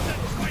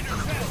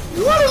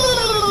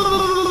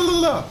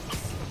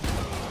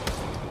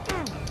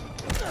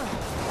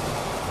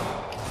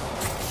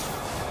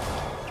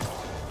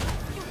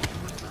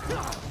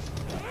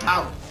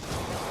 Out!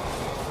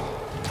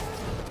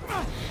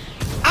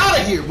 Out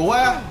of here,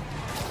 boy!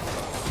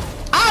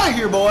 Out of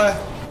here, boy!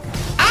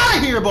 Out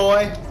of here,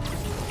 boy!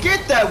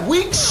 Get that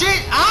weak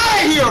shit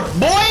out of here,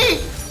 boy!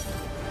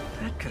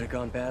 That could have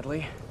gone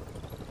badly.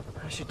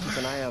 I should keep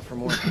an eye out for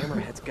more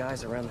Hammerhead's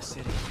guys around the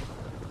city.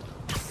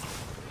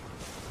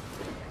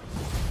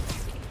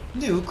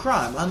 New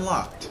crime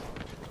unlocked.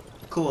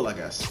 Cool, I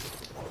guess.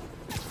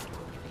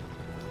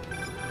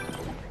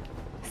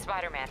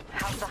 Spider-Man,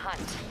 how's the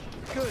hunt?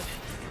 Good.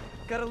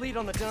 Got a lead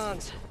on the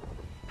Dons.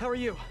 How are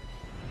you?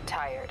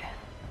 Tired.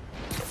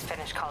 Just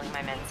finished calling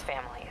my men's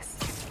families.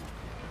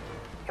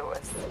 It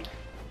was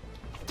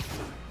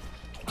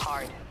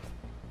hard.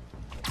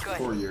 Good.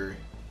 Poor Yuri.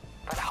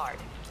 But hard.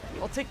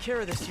 I'll take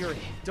care of this, Yuri.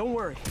 Don't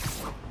worry.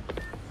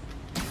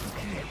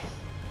 Okay.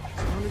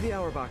 On to the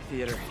Auerbach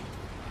Theater.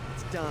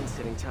 It's Don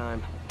sitting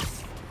time.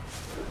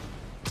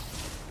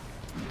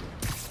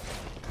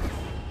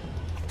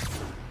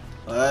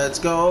 Let's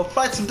go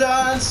fight some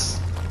Dons.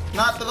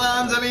 Not the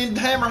Dons, I mean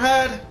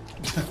Hammerhead.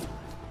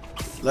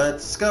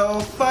 Let's go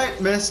fight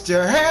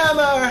Mr.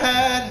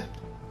 Hammerhead.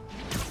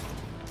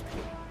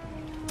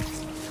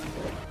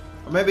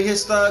 Or maybe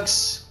his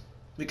thugs.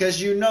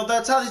 Because you know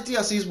that's how these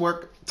DLCs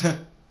work.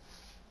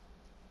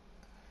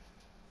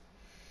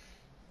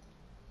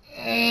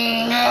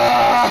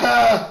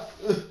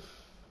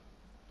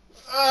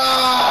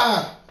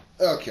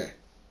 Okay.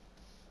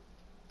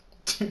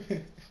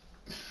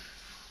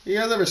 You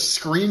guys ever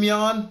scream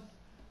yawn?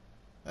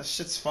 That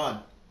shit's fun.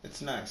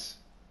 It's nice.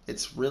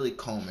 It's really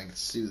calming,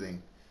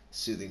 soothing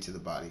to the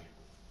body.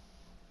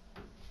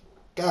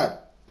 God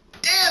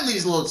damn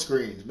these load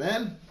screens,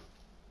 man.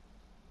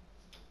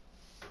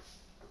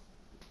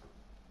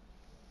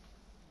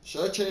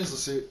 Should I change the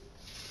suit?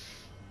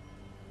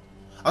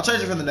 I'll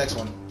change it for the next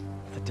one.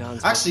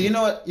 Actually, you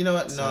know what? You know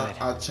what? No,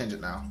 I'll change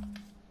it now.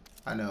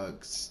 I know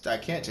I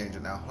can't change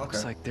it now. Okay.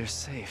 Looks like they're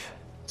safe.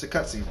 It's a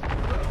cutscene.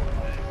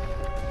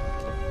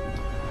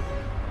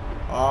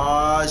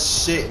 Aw,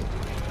 shit.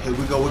 Here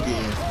we go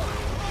again.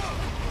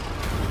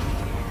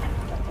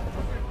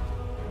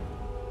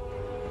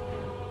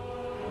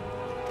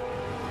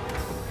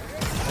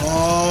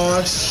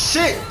 Oh,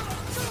 shit.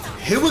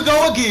 Here we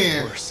go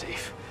again. We're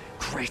safe.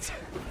 Great.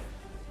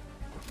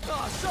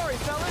 Oh, sorry,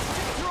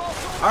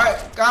 fellas.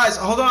 Alright, guys,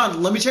 hold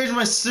on. Let me change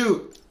my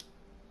suit.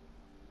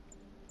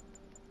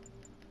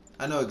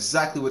 I know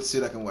exactly what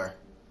suit I can wear.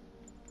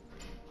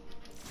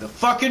 The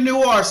fucking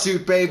noir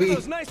suit, baby.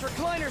 Those nice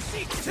recliner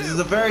seats too. This is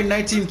a very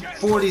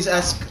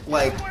 1940s-esque,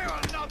 like,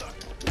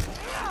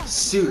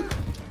 suit.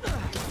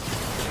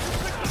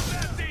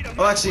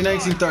 Well, actually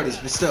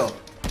 1930s, but still.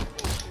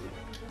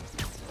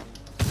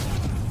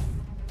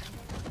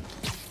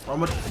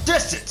 From a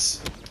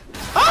distance.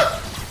 Ah!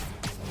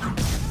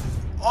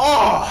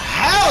 Oh,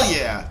 hell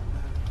yeah!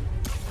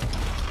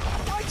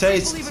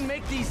 Taste even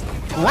make these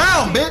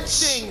ground,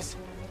 bitch. Things.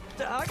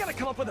 I gotta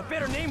come up with a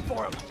better name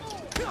for them.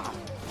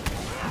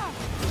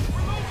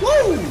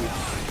 Woo!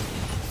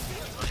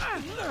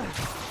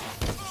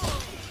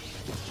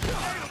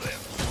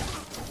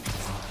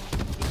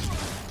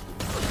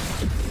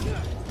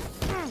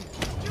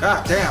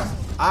 God damn,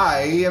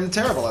 I am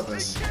terrible at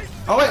this.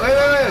 Oh wait.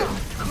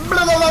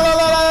 Blah, blah, blah, blah,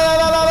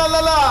 blah,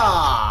 blah,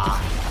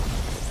 blah.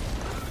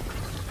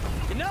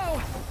 You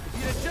know, if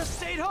you'd have just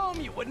stayed home,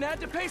 you wouldn't have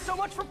to pay so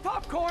much for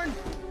popcorn.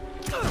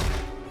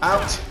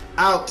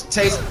 Out,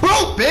 taste,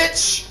 boom,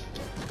 bitch!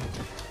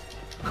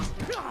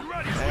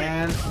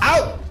 And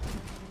out!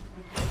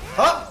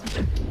 Up!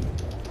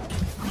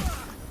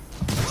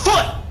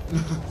 Foot!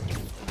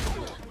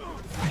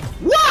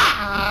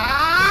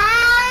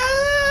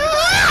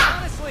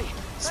 Honestly,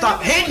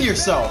 stop hitting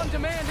yourself!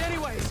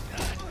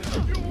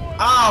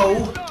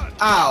 Ow!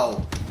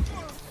 Ow!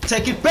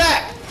 Take it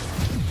back!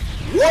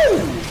 Woo!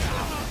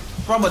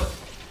 From a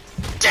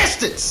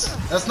distance!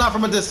 That's not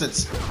from a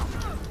distance.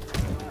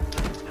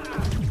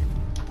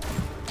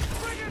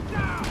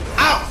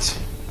 Out!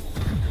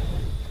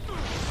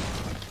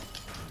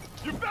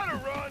 You better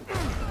run!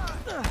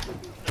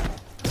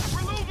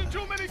 We're losing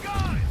too many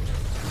guys!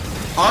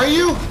 Are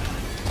you?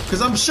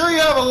 Because I'm sure you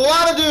have a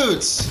lot of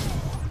dudes.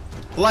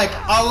 Like,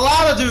 a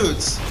lot of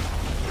dudes.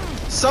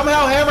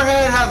 Somehow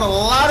Hammerhead has a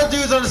lot of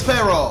dudes on his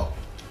payroll.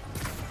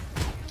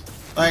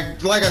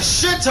 Like a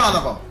shit ton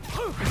of them.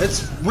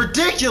 It's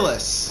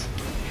ridiculous.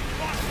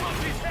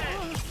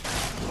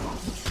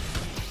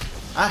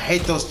 I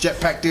hate those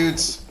jetpack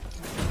dudes.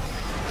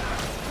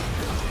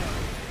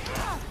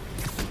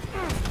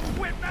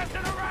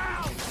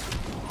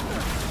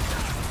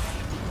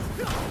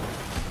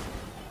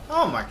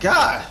 Oh my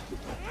god.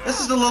 This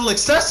is a little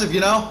excessive, you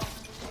know?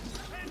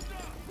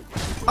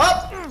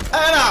 Up and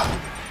out.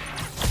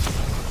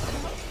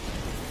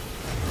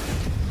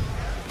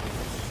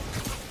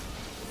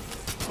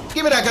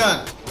 Give me that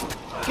gun.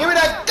 Give me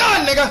that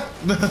gun, nigga.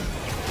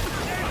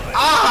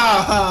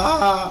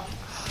 Ah.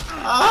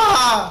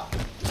 Ah.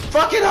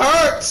 Fucking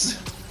hurts.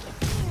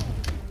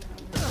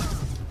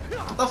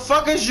 What the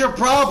fuck is your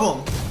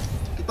problem?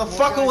 Get the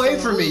fuck away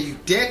from me, you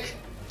dick.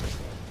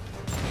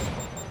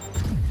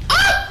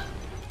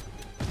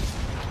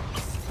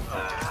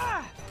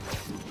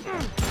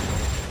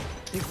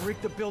 They've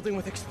rigged the building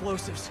with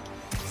explosives.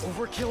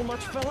 Overkill much,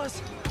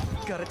 fellas?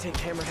 Gotta take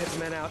Hammerhead's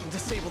men out and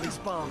disable these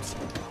bombs.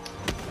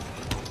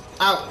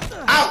 Out!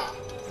 Out!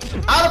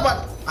 Out of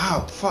my...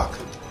 Oh, fuck.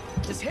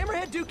 Does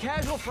Hammerhead do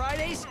casual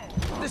Fridays?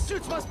 The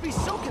suits must be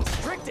so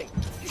constricting.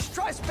 You should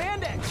try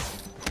spandex.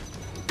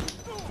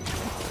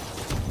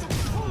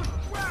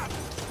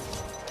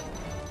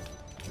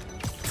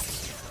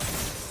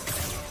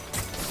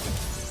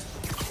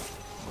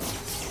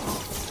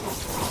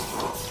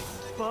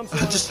 Bombs are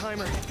on just... a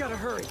timer. Gotta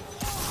hurry.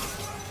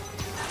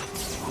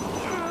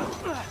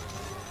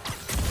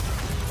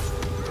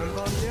 One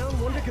bomb down,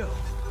 one to go.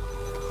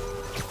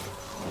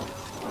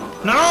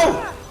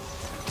 No!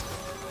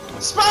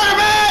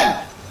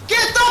 Spider-Man!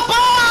 Get the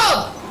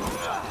bomb!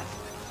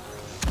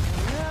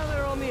 Yeah,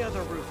 they're on the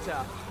other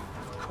rooftop.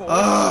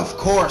 Of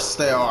course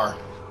they are.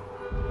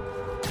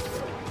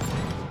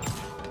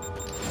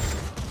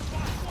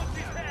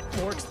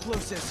 More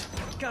explosives.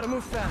 Gotta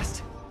move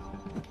fast.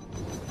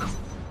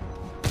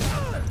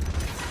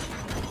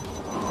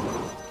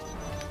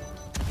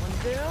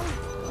 Down.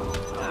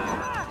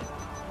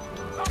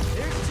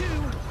 There's two.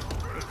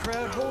 The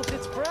crowd holds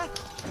its breath.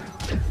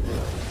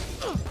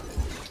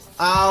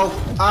 Ow.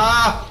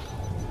 Ah.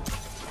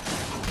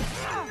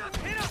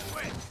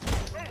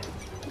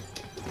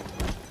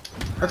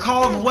 They're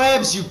called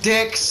webs, you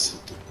dicks.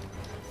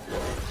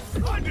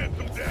 I did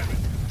some damage.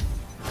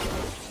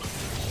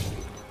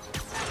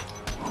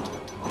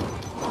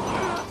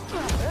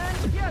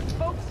 And yes,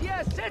 folks,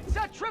 yes, it's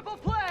a triple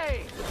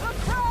play. The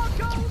crowd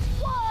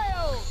goes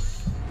wild.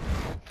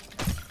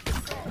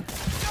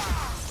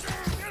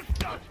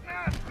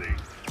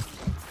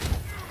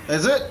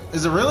 Is it?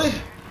 Is it really?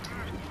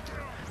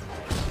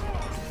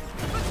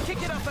 Let's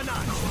kick it up a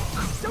notch.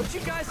 Don't you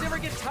guys ever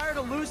get tired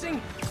of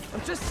losing?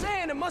 I'm just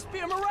saying, it must be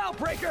a morale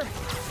breaker.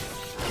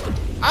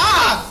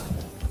 Ah!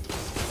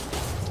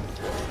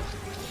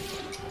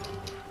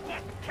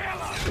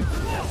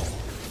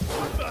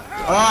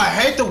 Oh, I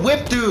hate the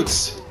whip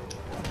dudes.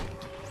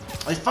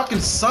 They fucking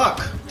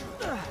suck.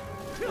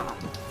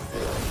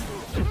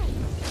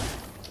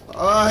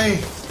 Oi!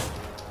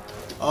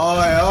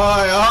 Oi!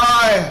 Oi!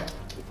 Oi!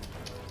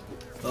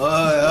 Oi,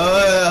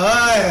 oi,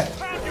 oi!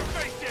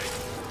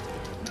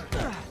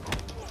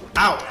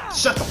 Ow!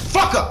 Shut the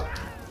fuck up!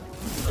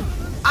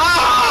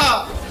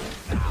 Ah!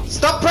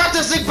 Stop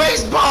practicing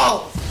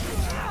baseball!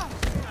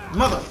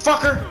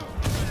 Motherfucker!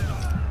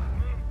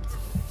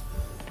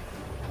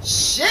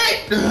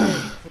 Shit!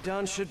 The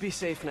Don should be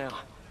safe now.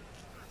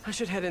 I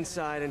should head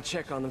inside and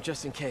check on them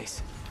just in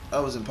case.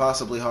 That was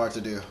impossibly hard to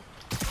do.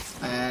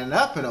 And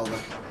up and over.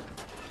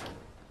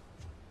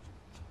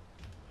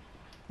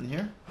 In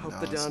here? Hope No,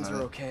 the Dons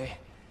are okay.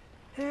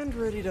 And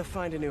ready to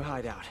find a new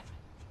hideout.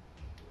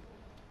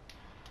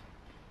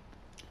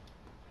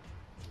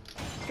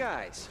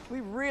 Guys,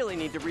 we really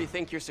need to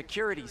rethink your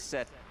security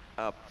set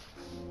up.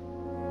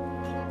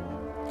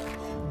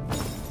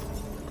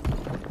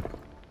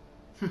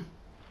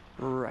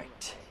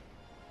 Right.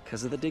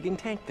 Because of the digging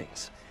tank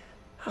things.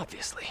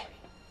 Obviously.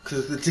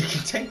 Because of the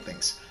digging tank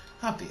things.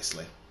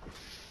 Obviously.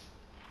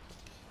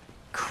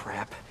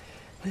 Crap.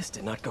 This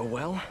did not go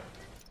well.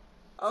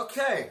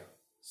 Okay,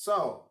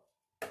 so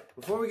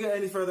before we get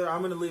any further,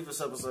 I'm gonna leave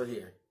this episode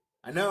here.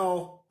 I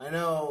know,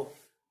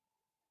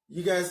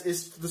 you guys,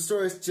 the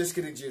story is just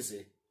getting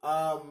juicy.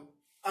 I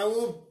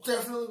will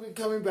definitely be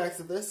coming back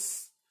to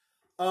this.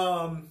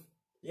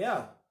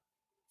 Yeah.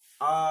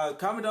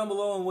 Comment down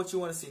below on what you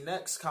want to see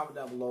next. Comment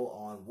down below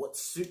on what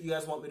suit you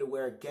guys want me to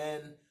wear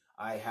again.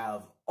 I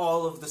have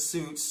all of the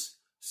suits,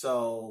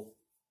 so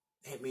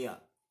hit me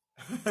up.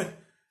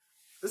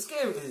 This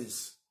game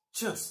is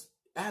just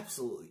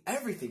absolutely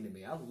everything to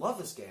me. I love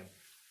this game.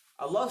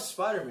 I love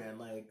Spider-Man.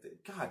 Like,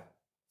 god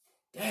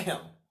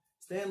damn.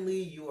 Stan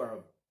Lee, you are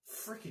a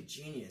freaking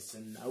genius,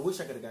 and I wish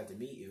I could have got to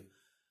meet you.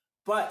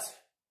 But,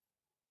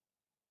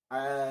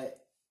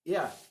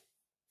 yeah.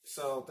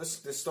 So,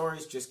 this story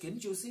is just getting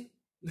juicy.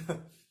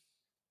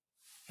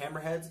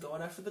 Hammerhead's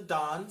going after the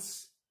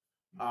Dons.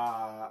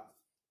 I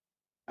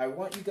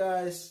want you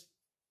guys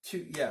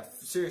to, yeah,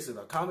 seriously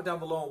though, comment down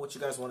below on what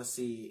you guys want to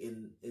see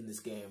in this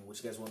game,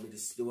 what you guys want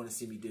to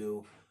see me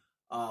do.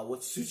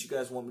 what suits you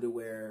guys want me to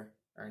wear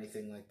or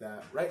anything like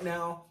that. Right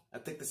now, I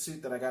think the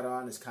suit that I got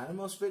on is kind of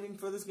most fitting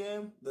for this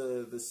game.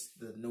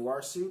 The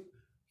noir suit.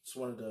 It's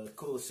one of the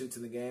coolest suits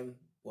in the game.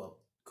 Well,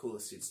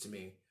 coolest suits to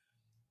me.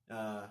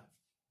 Yeah,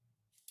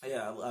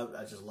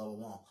 I just love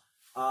them all.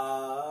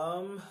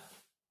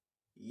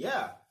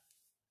 Yeah.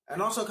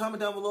 And also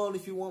comment down below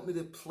if you want me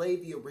to play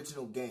the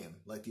original game,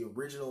 like the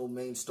original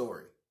main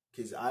story,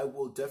 because I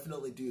will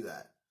definitely do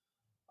that.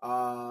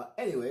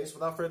 Anyways,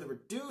 without further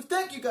ado,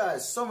 thank you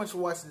guys so much for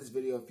watching this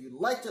video. If you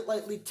liked it,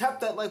 lightly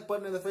tap that like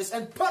button in the face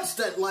and punch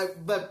that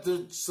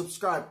the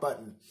subscribe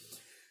button.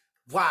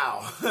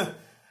 Wow.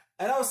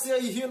 And I'll see all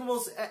you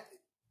humans at...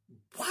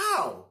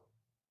 Wow.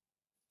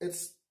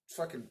 It's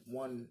fucking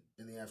 1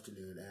 in the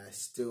afternoon and I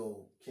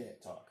still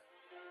can't talk.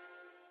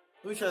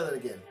 Let me try that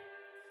again.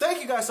 Thank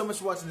you guys so much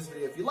for watching this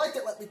video. If you liked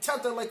it, let me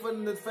tap that like button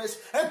in the face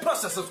and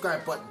press that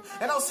subscribe button.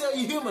 And I'll see all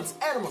you humans,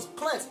 animals,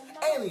 plants,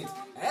 aliens,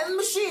 and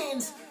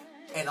machines,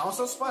 and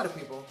also spider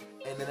people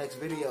in the next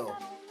video.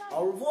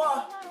 Au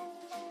revoir.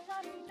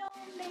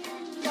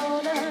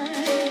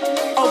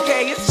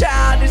 Okay, it's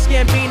childish,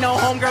 can't be no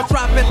homegirl,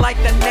 drop it like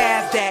the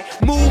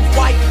NASDAQ. Move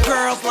white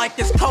girls like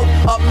this coat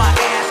up my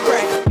ass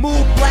crack.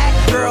 Move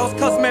black girls,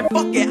 cause man,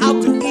 fuck it,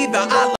 I'll do either.